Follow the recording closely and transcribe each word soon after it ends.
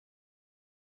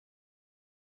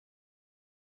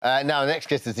Now, our next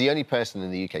guest is the only person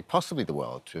in the UK, possibly the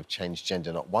world, to have changed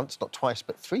gender not once, not twice,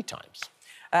 but 3 times.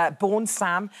 Born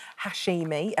Sam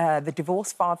Hashimi, the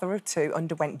divorced father of 2,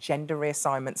 underwent gender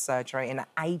reassignment surgery at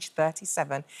age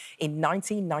 37 in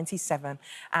 1997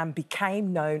 and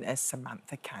became known as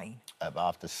Samantha Kane.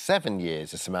 After 7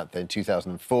 years as Samantha in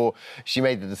 2004, she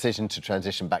made the decision to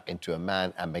transition back into a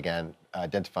man and began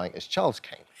identifying as Charles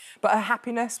Kane. But her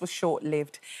happiness was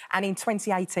short-lived, and in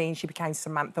 2018 she became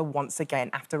Samantha once again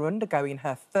after undergoing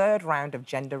her 3rd round of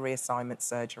gender reassignment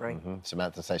surgery.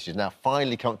 Samantha says she's now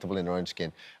finally comfortable in her own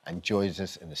skin and joins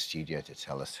us in the studio to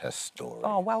tell us her story.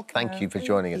 Oh, welcome. Thank you for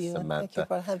joining us, Samantha. Thank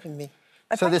you for having me.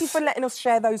 Thank you for letting us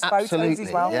share those photos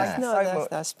as well. Yeah. Thank you No, so much.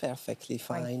 that's perfectly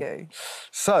fine. Thank you.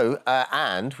 So,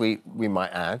 and we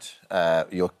might add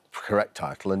your correct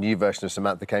title, a new version of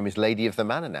Samantha Kane is Lady of the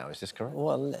Manor now, is this correct?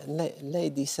 Well,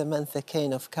 Lady Samantha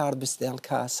Kane of Carbisdale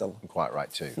Castle. Quite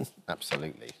right too,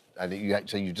 absolutely. And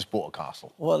so you just bought a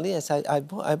castle? Well, yes, I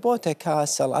bought a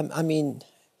castle. I mean,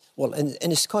 well,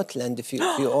 in Scotland, if you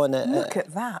own a... Look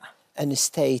at that. An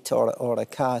estate or a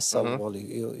castle, well,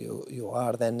 you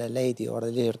are then a lady or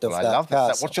a laird of I that love castle.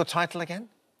 that. What's your title again?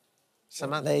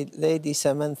 Samantha? Lady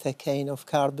Samantha Kane of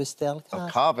Carbisdale Castle. Oh,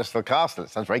 Carbisdale Castle. It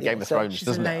sounds very Game of Thrones,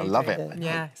 doesn't it? I love it.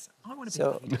 Yes. I want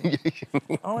to be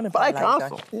I want to buy a lady.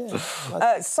 castle.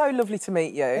 Yeah, So lovely to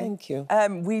meet you. Thank you.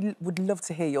 We would love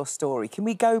to hear your story. Can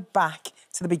we go back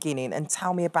to the beginning and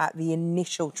tell me about the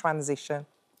initial transition?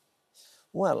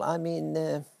 well, I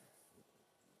mean...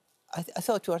 I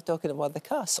thought you were talking about the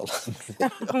castle.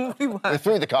 We're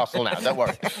through the castle now, don't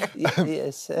worry.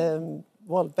 Yes.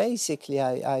 Well, basically,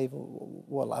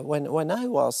 when I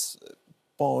was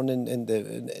born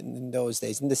in those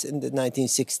days, in the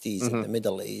 1960s in the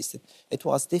Middle East, it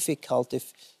was difficult.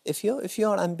 If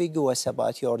you're ambiguous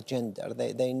about your gender,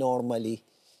 they normally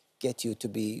get you to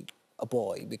be a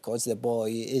boy because the boy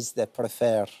is the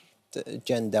preferred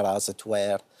gender, as it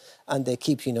were, and they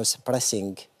keep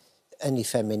suppressing any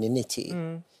femininity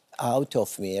out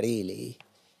of me, really,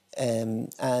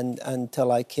 and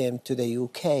until I came to the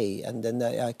UK, and then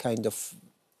I kind of,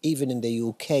 even in the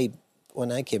UK,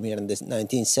 when I came here in the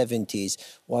 1970s,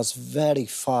 was very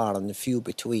far and few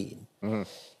between.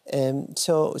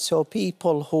 So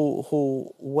people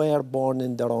who were born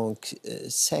in the wrong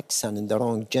sex and in the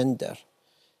wrong gender,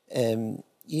 I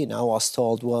was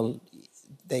told, well,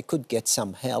 they could get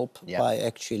some help by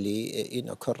actually,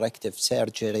 corrective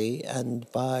surgery and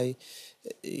by,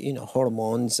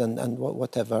 hormones and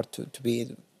whatever to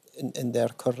be in their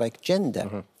correct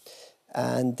gender.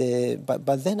 And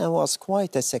but then I was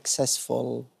quite a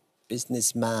successful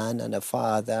businessman and a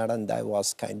father, and I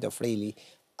was kind of really,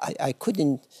 I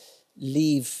couldn't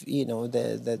leave,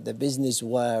 the business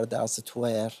world, as it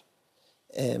were.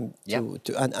 And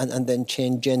then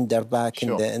change gender back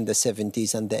in the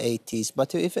 70s and the 80s.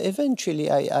 But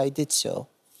eventually I did so.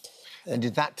 And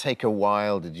did that take a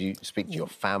while? Did you speak to your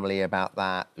family about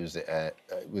that? Was it a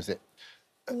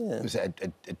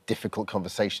difficult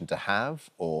conversation to have,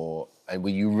 and were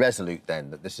you resolute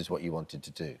then that this is what you wanted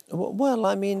to do? Well,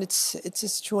 I mean, it's a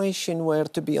situation where,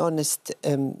 to be honest,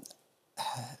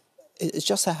 it's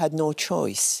just I had no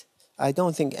choice. I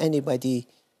don't think anybody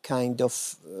kind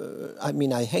of,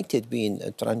 I hated being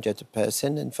a transgender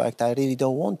person. In fact, I really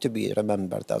don't want to be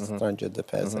remembered as a transgender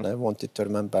person. I wanted to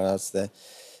remember as the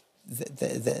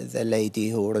lady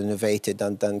who renovated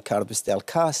and done Carbisdale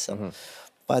Castle.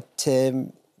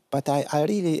 But I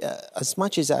really, as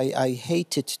much as I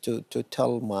hated to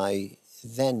tell my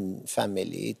then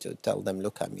family, to tell them,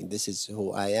 look, this is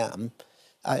who I am,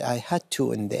 I had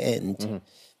to in the end,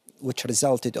 which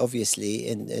resulted obviously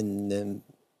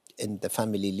in the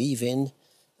family leaving,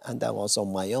 and I was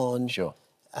on my own. Sure.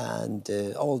 And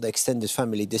all the extended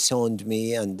family disowned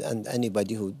me, and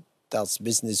anybody who does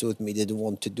business with me didn't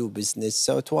want to do business.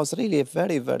 So it was really a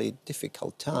very, very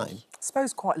difficult time. I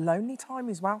suppose quite a lonely time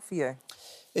as well for you.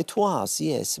 It was,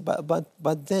 yes.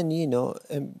 But then,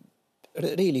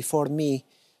 really for me,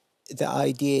 the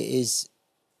idea is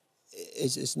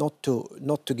not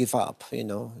to give up,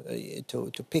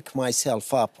 to pick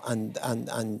myself up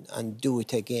and do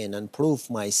it again and prove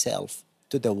myself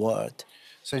to the world.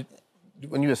 So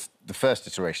when you were the first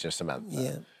iteration of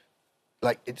Samantha,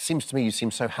 it seems to me you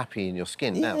seem so happy in your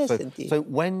skin now. Yes, indeed. So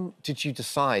when did you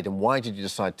decide, and why did you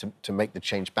decide to make the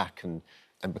change back and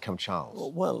become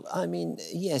Charles? Well,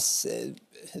 yes,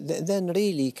 then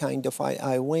really kind of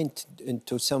I went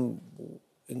into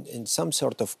in some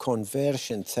sort of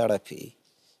conversion therapy,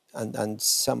 and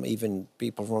some even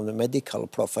people from the medical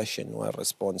profession were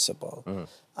responsible,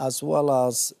 as well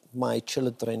as my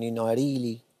children. I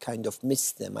really kind of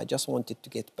missed them. I just wanted to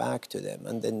get back to them.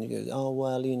 And then you go, oh,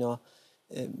 well,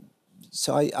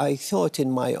 So I thought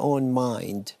in my own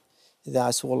mind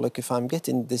that, well, look, if I'm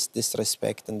getting this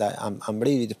disrespect and I'm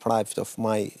really deprived of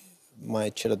my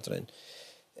children,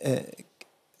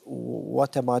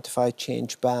 what about if I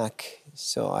change back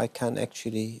so I can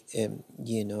actually,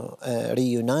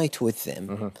 reunite with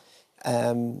them?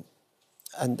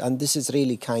 And this is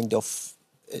really kind of,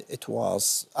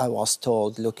 I was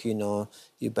told, look, you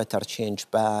better change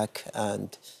back,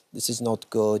 and this is not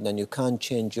good, and you can't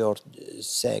change your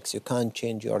sex, you can't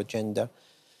change your gender.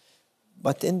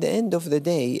 But in the end of the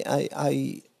day,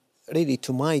 I really,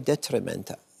 to my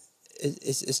detriment,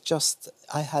 it's just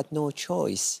I had no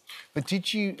choice. But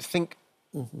did you think,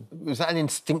 was that an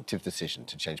instinctive decision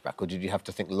to change back, or did you have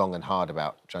to think long and hard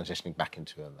about transitioning back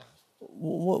into a man?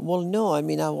 Well, no, I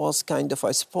mean, I was kind of,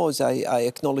 I suppose I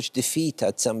acknowledged defeat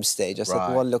at some stage. I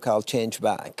said, well, look, I'll change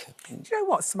back. Do you know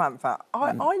what, Samantha?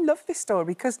 I love this story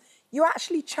because you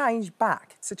actually changed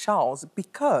back to Charles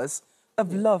because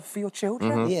of love for your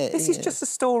children. This is just a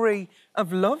story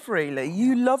of love, really.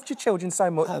 You loved your children so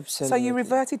much. Absolutely. So you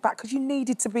reverted back because you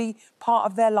needed to be part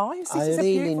of their lives. This is a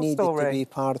really beautiful needed story. to be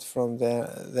part from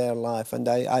their life. And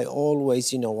I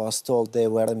always, was told they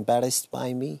were embarrassed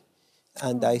by me.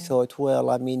 And I thought, well,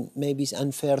 I mean, maybe it's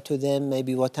unfair to them.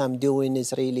 Maybe what I'm doing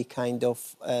is really kind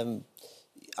of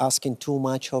asking too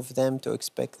much of them to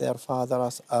expect their father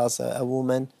as a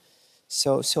woman.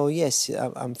 So yes,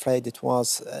 I'm afraid it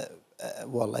was,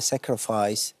 a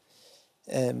sacrifice.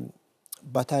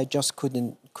 But I just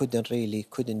couldn't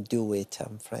do it,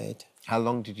 I'm afraid. How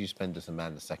long did you spend as a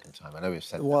man the second time? I know we've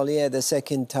said Well, yeah, the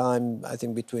second time, I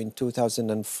think between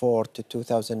 2004 to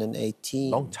 2018.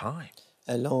 Long time.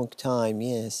 A long time,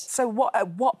 yes. So at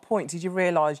what point did you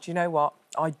realise, do you know what,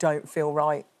 I don't feel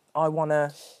right, I want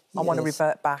to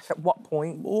revert back? At what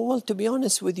point? Well, to be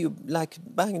honest with you, like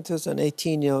back in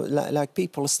 2018, like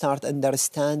people start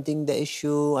understanding the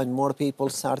issue and more people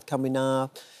start coming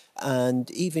up. And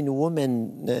even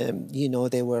women,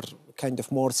 they were kind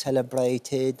of more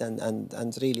celebrated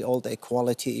and really all the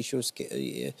equality issues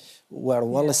were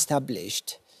well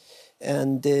established.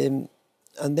 And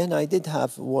then I did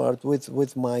have a word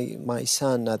with my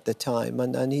son at the time,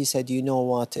 and he said, you know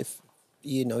what, if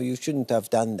you shouldn't have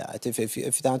done that.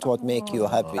 If that's what make you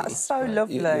happy, that's so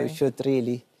lovely. You should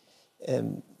really,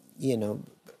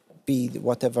 be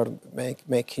whatever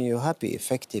making you happy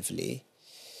effectively.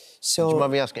 So, do you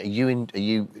mind me asking, are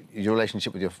you your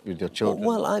relationship with your children?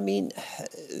 Well, I mean,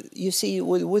 you see,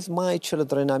 with my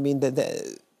children, I mean,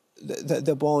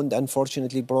 the bond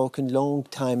unfortunately broken long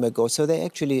time ago. So they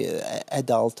actually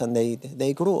adult and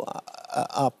they grew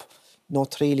up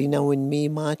not really knowing me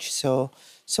much. So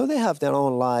they have their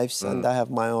own lives and I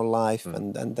have my own life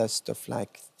and that stuff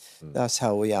like. That's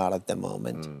how we are at the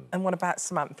moment. And what about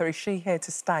Samantha? Is she here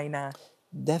to stay now?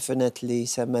 Definitely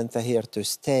Samantha here to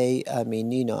stay. I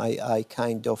mean, I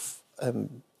kind of,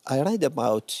 I read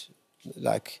about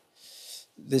like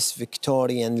this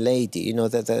Victorian lady,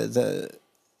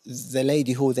 the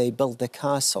lady who they built the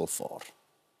castle for,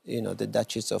 the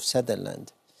Duchess of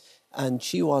Sutherland. And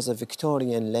she was a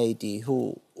Victorian lady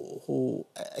who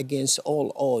against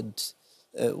all odds,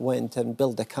 went and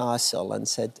built a castle and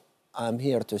said, I'm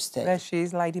here to stay. There she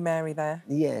is, Lady Mary there.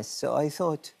 Yes, so I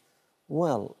thought,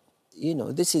 well,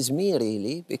 this is me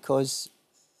really, because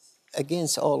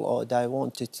against all odds, I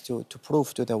wanted to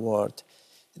prove to the world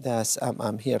that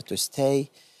I'm here to stay.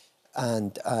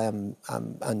 And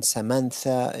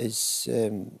Samantha is,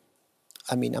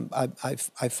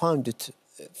 I found it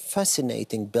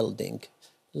fascinating building,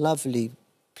 lovely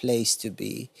place to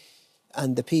be,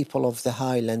 and the people of the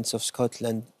Highlands of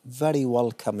Scotland very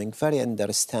welcoming, very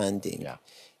understanding. Yeah.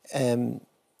 And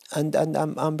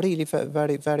I'm really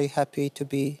very, very happy to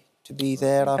be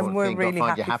there. And we're really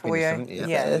happy for you.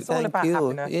 Yeah, it's all about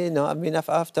happiness.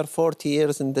 After 40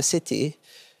 years in the city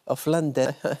of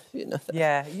London,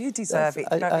 Yeah, you deserve it.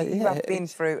 You have been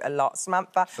through a lot.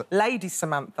 Samantha, Lady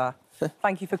Samantha,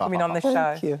 thank you for coming on the show.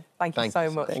 Thank you. Thank you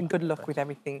so much, and good luck with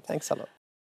everything. Thanks a lot.